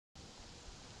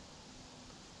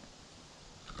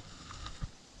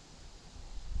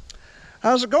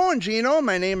How's it going, Geno?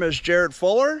 My name is Jared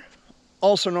Fuller,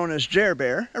 also known as Jer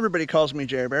Bear. Everybody calls me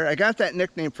Jer Bear. I got that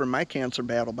nickname from my cancer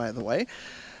battle, by the way.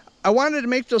 I wanted to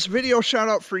make this video shout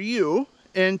out for you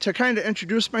and to kind of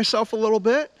introduce myself a little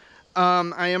bit.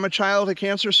 I am a childhood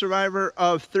cancer survivor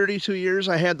of 32 years.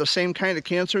 I had the same kind of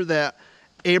cancer that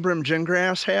Abram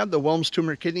Gingras had, the Wilms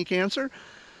tumor kidney cancer.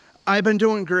 I've been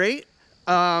doing great.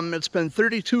 It's been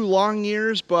 32 long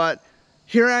years, but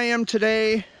here I am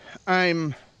today.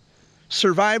 I'm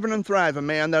surviving and thriving,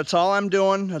 man. That's all I'm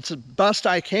doing. That's the best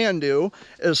I can do,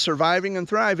 is surviving and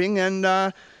thriving. And,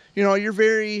 you know, you're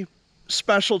very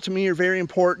special to me. You're very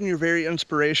important. You're very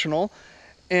inspirational.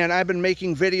 And I've been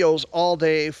making videos all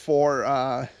day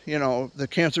for, you know, the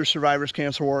cancer survivors,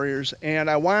 cancer warriors. And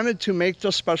I wanted to make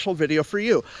this special video for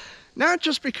you. Not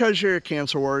just because you're a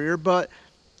cancer warrior, but,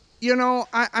 you know,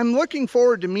 I'm looking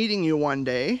forward to meeting you one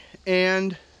day.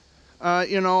 And,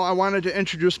 you know, I wanted to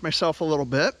introduce myself a little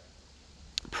bit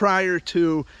prior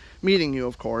to meeting you,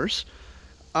 of course.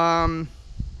 I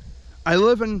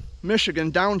live in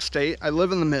Michigan, downstate. I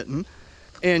live in the Mitten,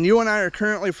 and you and I are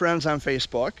currently friends on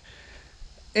Facebook.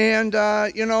 And,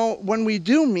 you know, when we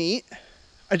do meet,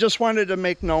 I just wanted to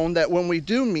make known that when we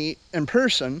do meet in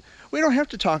person, we don't have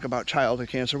to talk about childhood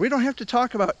cancer. We don't have to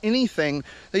talk about anything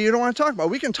that you don't want to talk about.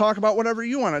 We can talk about whatever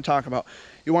you want to talk about.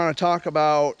 You want to talk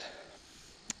about,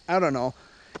 I don't know,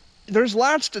 there's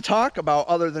lots to talk about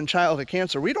other than childhood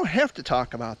cancer. We don't have to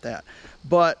talk about that.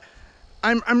 But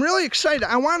I'm really excited.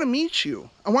 I want to meet you.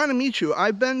 I want to meet you.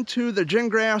 I've been to the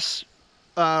Gingras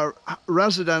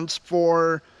residence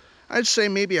for, I'd say,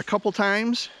 maybe a couple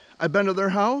times. I've been to their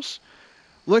house,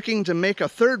 looking to make a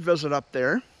third visit up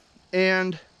there.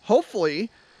 And hopefully,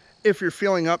 if you're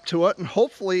feeling up to it, and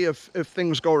hopefully if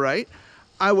things go right,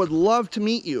 I would love to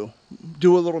meet you,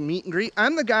 do a little meet and greet.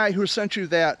 I'm the guy who sent you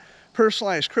that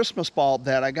personalized Christmas bulb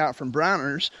that I got from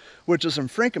Bronner's, which is in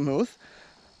Frankenmuth.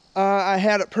 I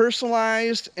had it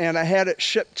personalized, and I had it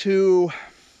shipped to,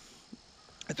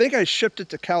 I think I shipped it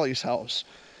to Kelly's house,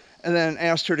 and then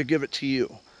asked her to give it to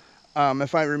you.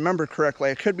 If I remember correctly,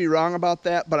 I could be wrong about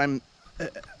that, but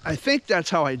I think that's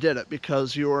how I did it,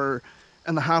 because you were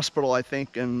in the hospital, I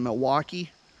think, in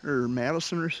Milwaukee or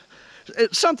Madison, or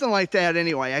it's something like that.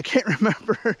 Anyway, I can't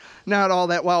remember not all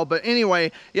that well, but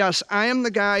anyway, yes, I am the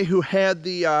guy who had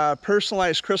the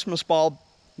personalized Christmas bulb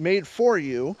made for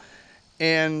you,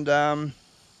 and thought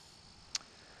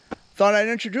I'd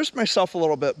introduce myself a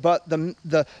little bit. But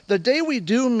the day we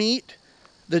do meet,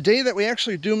 the day that we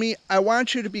actually do meet, I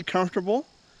want you to be comfortable.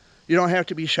 You don't have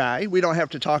to be shy. We don't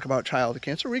have to talk about childhood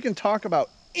cancer. We can talk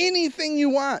about anything you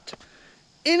want,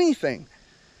 anything.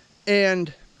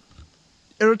 And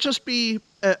it'll just be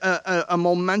a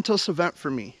momentous event for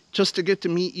me, just to get to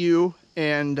meet you.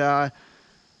 And,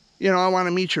 you know, I want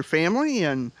to meet your family,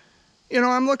 and, you know,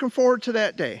 I'm looking forward to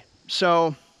that day.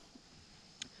 So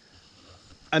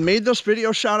I made this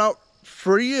video shout out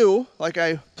for you, like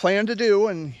I planned to do,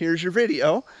 and here's your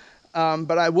video.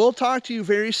 But I will talk to you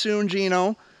very soon,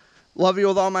 Geno. Love you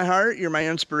with all my heart. You're my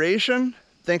inspiration.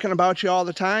 Thinking about you all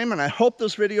the time. And I hope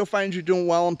this video finds you doing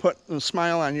well and putting a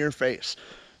smile on your face.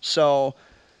 So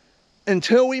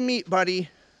until we meet, buddy,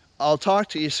 I'll talk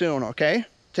to you soon, okay?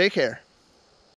 Take care.